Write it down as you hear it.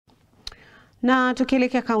Na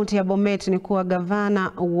tukielekea kaunti ya Bomet ni kuwa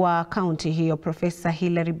gavana wa kaunti hiyo Profesa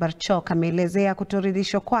Hillary Barchok ameelezea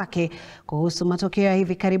kutoridhishwa kwake kuhusu matokeo ya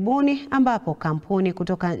hivi karibuni ambapo kampuni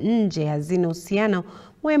kutoka nje hazina uhusiano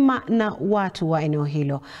mwema na watu wa eneo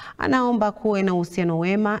hilo. Anaomba kuwe na uhusiano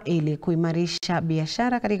wema ili kuimarisha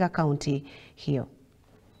biashara katika kaunti hiyo.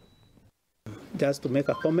 Just to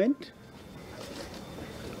make a comment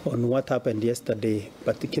on what happened yesterday,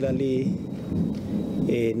 particularly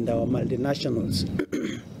in our multinationals.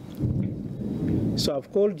 So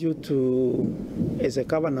I've called you to, as a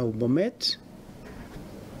governor of Bomet,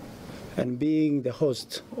 and being the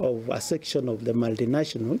host of a section of the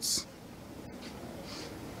multinationals,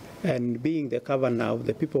 and being the governor of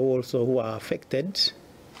the people also who are affected,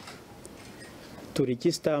 to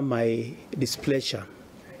register my displeasure.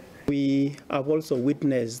 We have also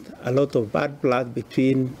witnessed a lot of bad blood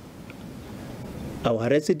between our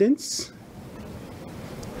residents,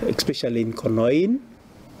 especially in Konoin,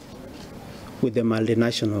 with the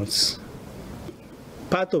multinationals.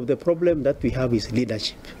 Part of the problem that we have is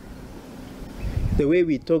leadership. The way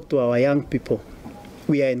we talk to our young people,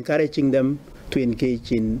 we are encouraging them to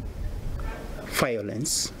engage in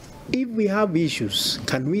violence. If we have issues,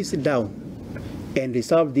 can we sit down and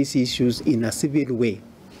resolve these issues in a civil way?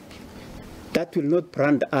 That will not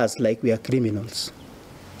brand us like we are criminals.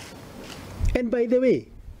 And by the way,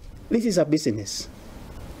 this is a business.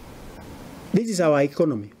 This is our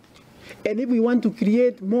economy. And if we want to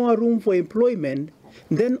create more room for employment,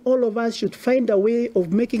 then all of us should find a way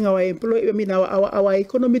of making our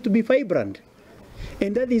economy to be vibrant.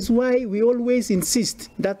 And that is why we always insist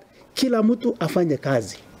that kila mtu afanye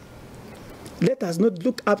kazi. Let us not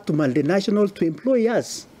look up to multinationals to employ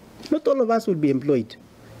us. Not all of us will be employed.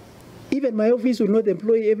 Even my office will not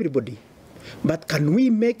employ everybody. But can we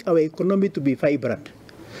make our economy to be vibrant?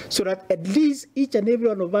 So that at least each and every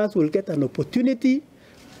one of us will get an opportunity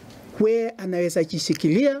where anaweza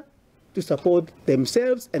jishikilia to support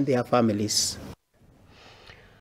themselves and their families.